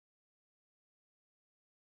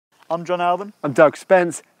I'm John Albon. I'm Doug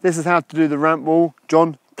Spence. This is how to do the ramp wall.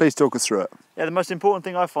 John, please talk us through it. Yeah, the most important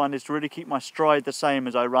thing I find is to really keep my stride the same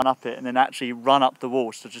as I run up it, and then actually run up the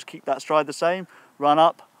wall. So just keep that stride the same, run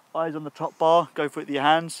up, eyes on the top bar, go for it with your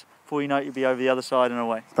hands. Before you know it, you'll be over the other side and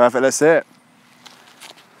away. Perfect, let's see it.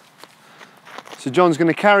 So John's going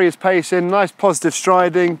to carry his pace in, nice positive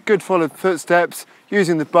striding, good followed footsteps,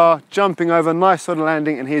 using the bar, jumping over, nice solid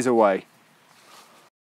landing, and he's away.